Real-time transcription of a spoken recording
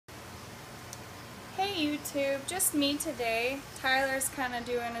YouTube, just me today. Tyler's kind of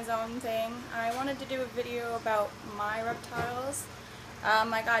doing his own thing. I wanted to do a video about my reptiles.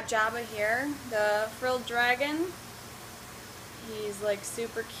 I got Jabba here, the frilled dragon. He's like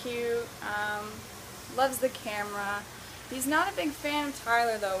super cute, loves the camera. He's not a big fan of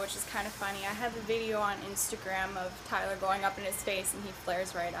Tyler though, which is kind of funny. I have a video on Instagram of Tyler going up in his face and he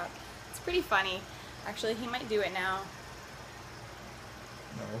flares right up. It's pretty funny. Actually, he might do it now.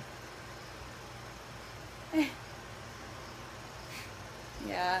 No.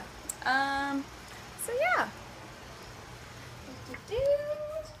 Yeah. So yeah.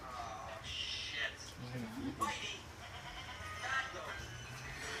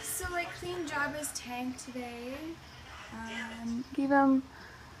 So I cleaned Jabba's tank today. Gave him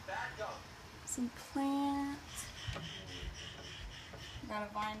some plants. Got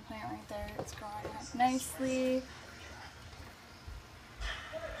a vine plant right there. It's growing up nicely.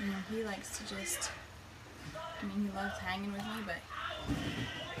 You know, he likes to just, I mean, he loves hanging with me, but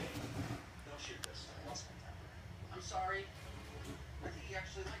I'm sorry. I think he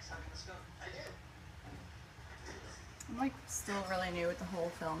actually likes having this gun. I do. I'm like still really new with the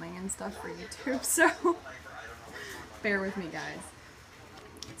whole filming and stuff for YouTube, so bear with me, guys.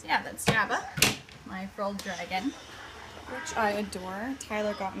 So yeah, that's Jabba, my frilled dragon, which I adore.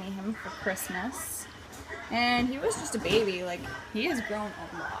 Tyler got me him for Christmas, and he was just a baby. Like, he has grown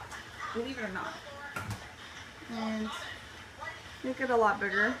a lot, believe it or not, and he'll get a lot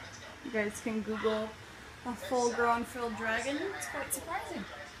bigger. You guys can Google a full-grown frilled dragon. It's quite surprising.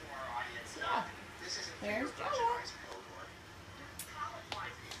 So yeah, there's Jabba.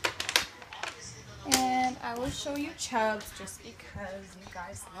 And I will show you Chubbs just because you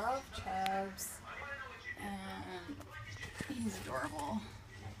guys love Chubbs. And he's adorable.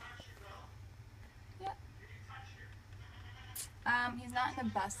 Yeah. He's not in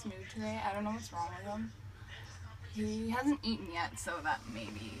the best mood today. I don't know what's wrong with him. He hasn't eaten yet, so that may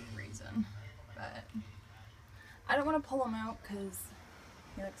be the reason. But I don't want to pull him out because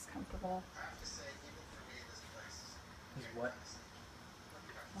he looks comfortable. He's what?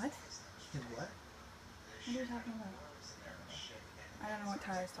 What? He's what? What are you talking about? I don't know what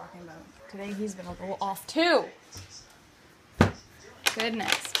Tyler's talking about. Today he's been a little off too.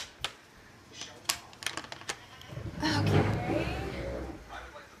 Goodness. Okay.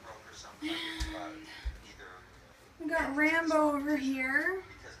 We got Rambo over here.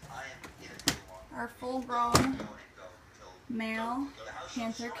 Our full-grown male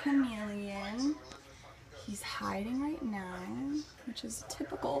panther chameleon. He's hiding right now, which is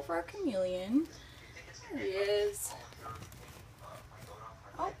typical for a chameleon. There he is.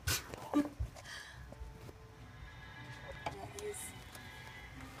 Oh. Yeah, he's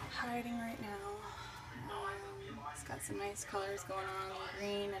hiding right now. He's got some nice colors going on,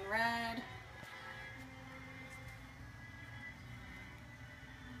 green and red.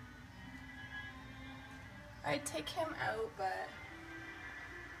 I'd take him out, but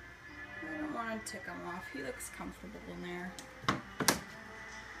I don't want to tick him off. He looks comfortable in there.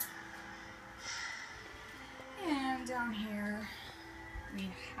 And down here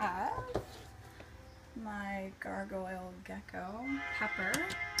we have my gargoyle gecko, Pepper.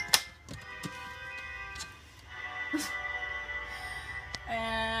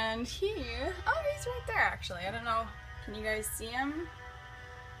 And he, oh, he's right there actually. I don't know, can you guys see him?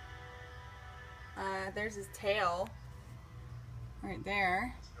 There's his tail right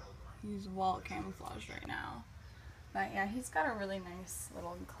there. He's well camouflaged right now. But yeah, he's got a really nice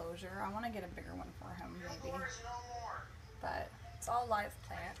little enclosure. I want to get a bigger one for him, maybe. But it's all live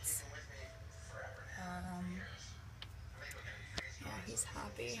plants. Yeah, he's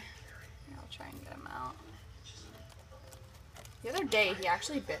happy. Yeah, I'll try and get him out. The other day, he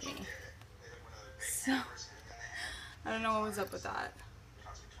actually bit me. So, I don't know what was up with that.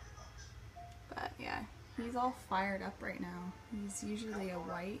 But yeah, he's all fired up right now. He's usually a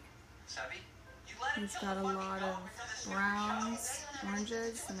white. He's got a lot of browns,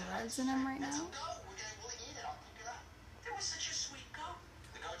 oranges, and reds in him right now.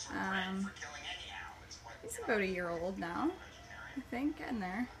 He's about a year old now, I think, getting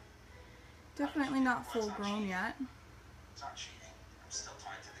there. Definitely not full grown yet.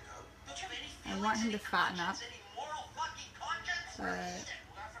 I want him to fatten up, but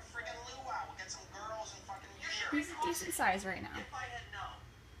he's a decent size right now.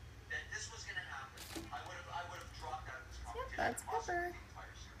 Yep, that's Pepper.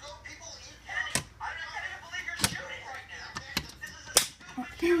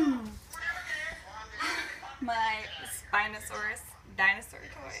 My Spinosaurus dinosaur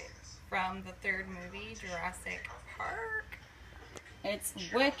toy from the third movie, Jurassic Park. It's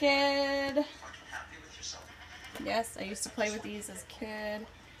wicked. Yes, I used to play with these as a kid.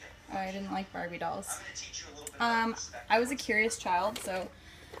 I didn't like Barbie dolls. I was a curious child, so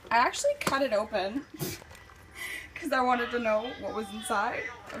I actually cut it open because I wanted to know what was inside,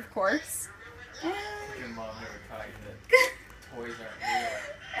 of course. And Your mom never taught you that toys aren't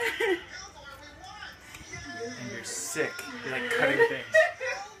real. And you're sick. You like cutting things.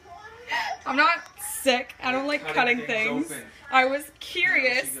 I'm not sick. I don't like cutting things. Open. I was She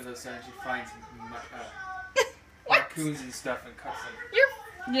curious. goes outside and she finds raccoons and stuff and cuts them.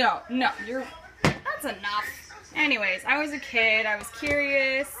 That's enough. Anyways, I was a kid. I was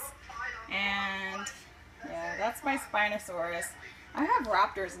curious, and yeah, that's my Spinosaurus. I have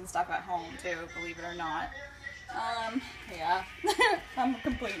raptors and stuff at home too, believe it or not. Yeah, I'm a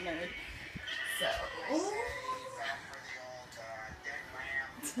complete nerd. So,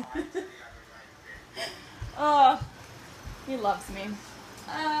 oh, he loves me.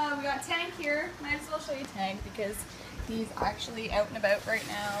 We got Tank here. Might as well show you Tank because he's actually out and about right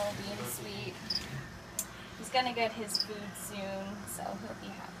now, being sweet. He's gonna get his food soon, so he'll be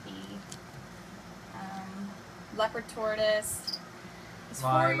happy. Leopard tortoise.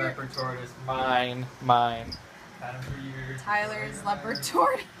 My leopard tortoise. Mine. Had him for years. Tyler's leopard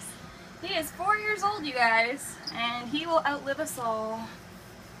tortoise. He is 4 years old, you guys, and he will outlive us all.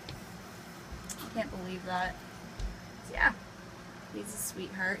 I can't believe that. So yeah, he's a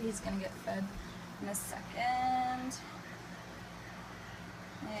sweetheart. He's gonna get fed in a second.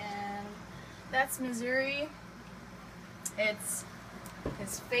 And that's Missouri. It's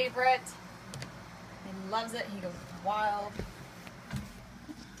his favorite. He loves it. He goes wild.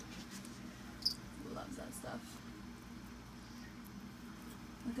 Loves that stuff.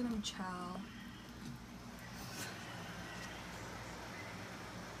 Look at him chow.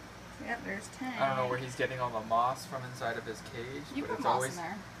 Yep, there's 10. I don't know where he's getting all the moss from inside of his cage. You but put it's moss always in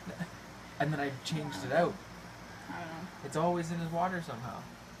there. And then I changed it out. I don't know. It's always in his water somehow.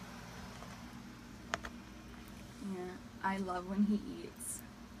 Yeah, I love when he eats.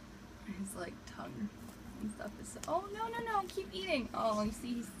 His like tongue and stuff is so. Oh no! Keep eating. Oh, you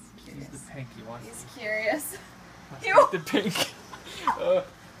see, he's curious. He's the pink. He wants He's curious. to Ew. the pink.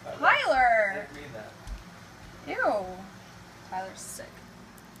 Tyler. Didn't mean that. Ew. Tyler's sick.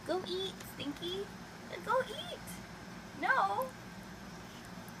 Go eat, Stinky. Go eat. No.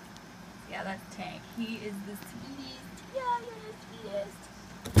 Yeah, that's Tank. He is the sweetest. Yeah, you're the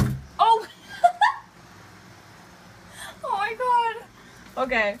sweetest. Oh. Oh my god.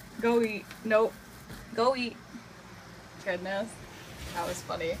 Okay, go eat. Nope. Go eat. Goodness. That was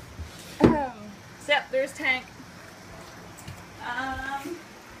funny. So, yep, there's Tank. I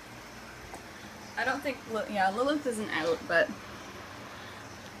don't think, yeah, Lilith isn't out, but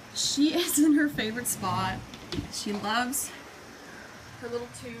she is in her favorite spot. She loves her little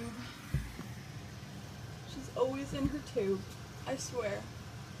tube. She's always in her tube, I swear.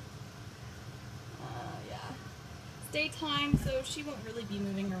 Yeah. It's daytime, so she won't really be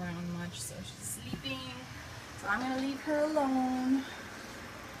moving around much, so she's sleeping. So I'm gonna leave her alone.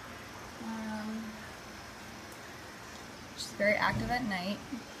 She's very active at night,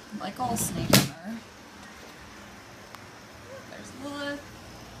 like all snakes are. There's Lilith,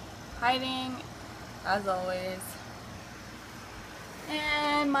 hiding, as always.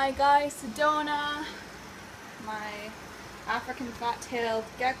 And my guy Sedona, my African fat-tailed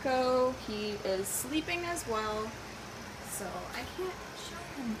gecko, he is sleeping as well, so I can't show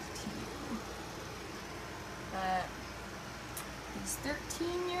him to you. But he's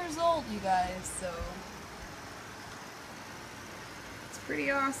 13 years old, you guys, so it's pretty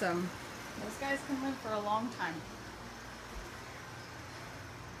awesome. Those guys can live for a long time.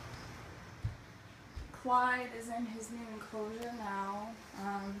 Clyde is in his new enclosure now.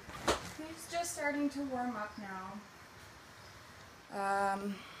 He's just starting to warm up now. I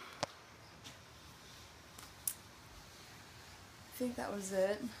think that was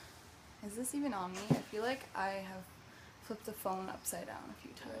it. Is this even on me? I feel like I have flipped the phone upside down a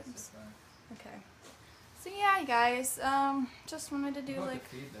few times. Okay. So yeah, you guys, just wanted to do like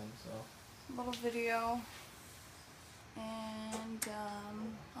feed them, so. a little video. And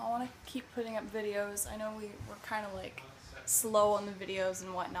I want to keep putting up videos. I know we're kind of like slow on the videos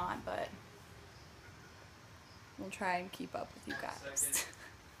and whatnot, but we'll try and keep up with you guys.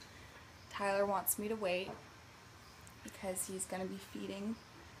 Tyler wants me to wait because he's going to be feeding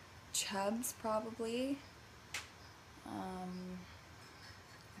chubs probably.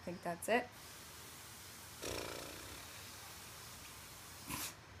 I think that's it.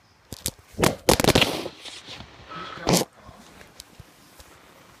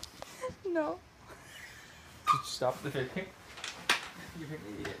 No. Did you stop the video? You're an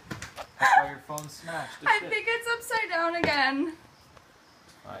idiot. That's why your phone's smashed. I think it's upside down again.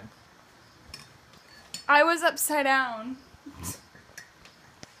 Fine. I was upside down.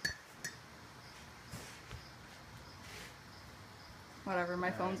 Whatever, my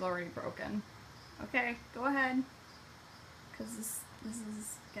phone's already broken. Okay, go ahead. Because this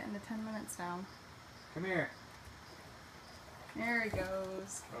is getting to 10 minutes now. Come here. There he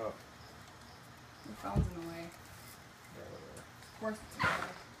goes. Oh. Your phone's in the way. Of course it's in the way.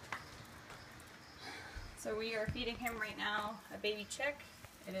 So we are feeding him right now a baby chick.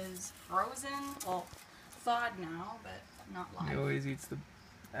 It is frozen, well, thawed now, but not live. He always eats the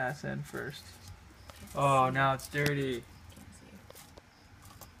ass end first. Oh, now it's dirty. Can't see.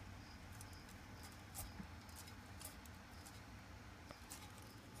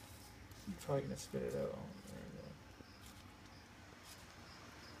 You're probably gonna spit it out. Oh, there you go.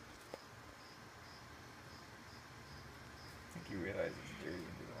 I think you realize it's dirty and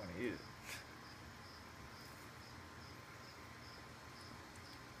doesn't want to eat it.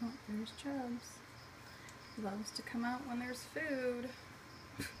 Oh, there's Chubbs. He loves to come out when there's food.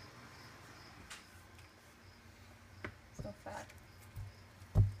 So fat.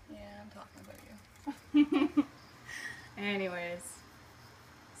 Yeah, I'm talking about you. Anyways,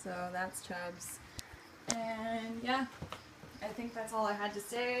 so that's Chubbs. And yeah, I think that's all I had to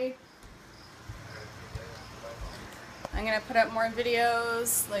say. I'm gonna put up more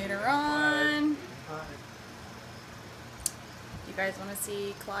videos later on. You guys want to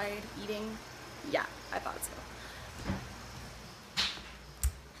see Clyde eating? Yeah, I thought so.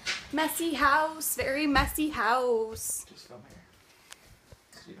 Messy house, very messy house. Just come here.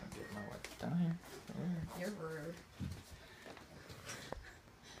 So you don't get my wife down here. You're rude.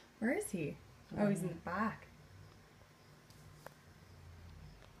 Where is he? Oh, he's in the back.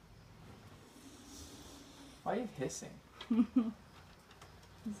 Why are you hissing? He's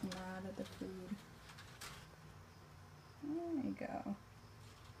mad at the food. There you go.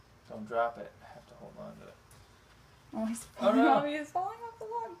 Don't drop it. I have to hold on to it. Oh, he's Oh, falling no. off. He's falling off the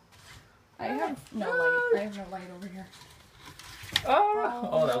log. I have no light. I have no light over here. Oh,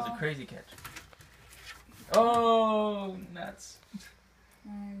 oh, that was a crazy catch. Oh, nuts.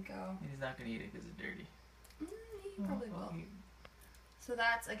 There you go. He's not going to eat it because it's dirty. He probably will. So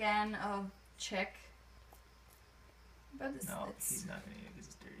that's again a chick. But No, he's not going to eat it because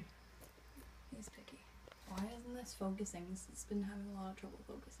it's dirty. He's picky. Why isn't this focusing? It's been having a lot of trouble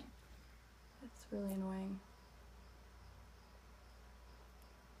focusing. It's really annoying.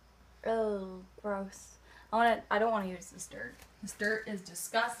 Oh, gross. I don't want to use this dirt. This dirt is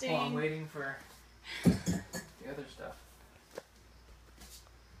disgusting. Well, I'm waiting for the other stuff.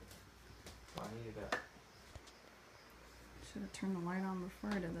 Oh, I needed that. Should have turned the light on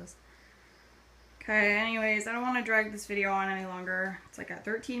before I did this. Okay, anyways, I don't want to drag this video on any longer. It's like at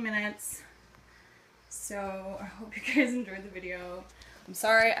 13 minutes. So I hope you guys enjoyed the video. I'm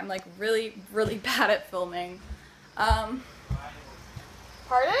sorry, I'm like really, really bad at filming. Pardon?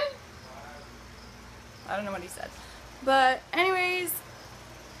 I don't know what he said. But anyways,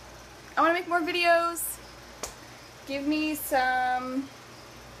 I want to make more videos. Give me some,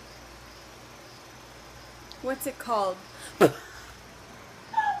 what's it called?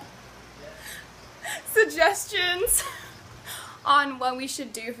 Suggestions on what we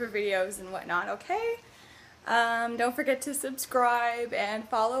should do for videos and whatnot, okay? Don't forget to subscribe and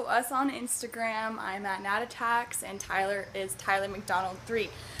follow us on Instagram. I'm at NatAttacks and Tyler is Tyler McDonald 3.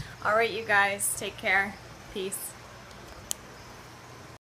 Alright, you guys, take care. Peace.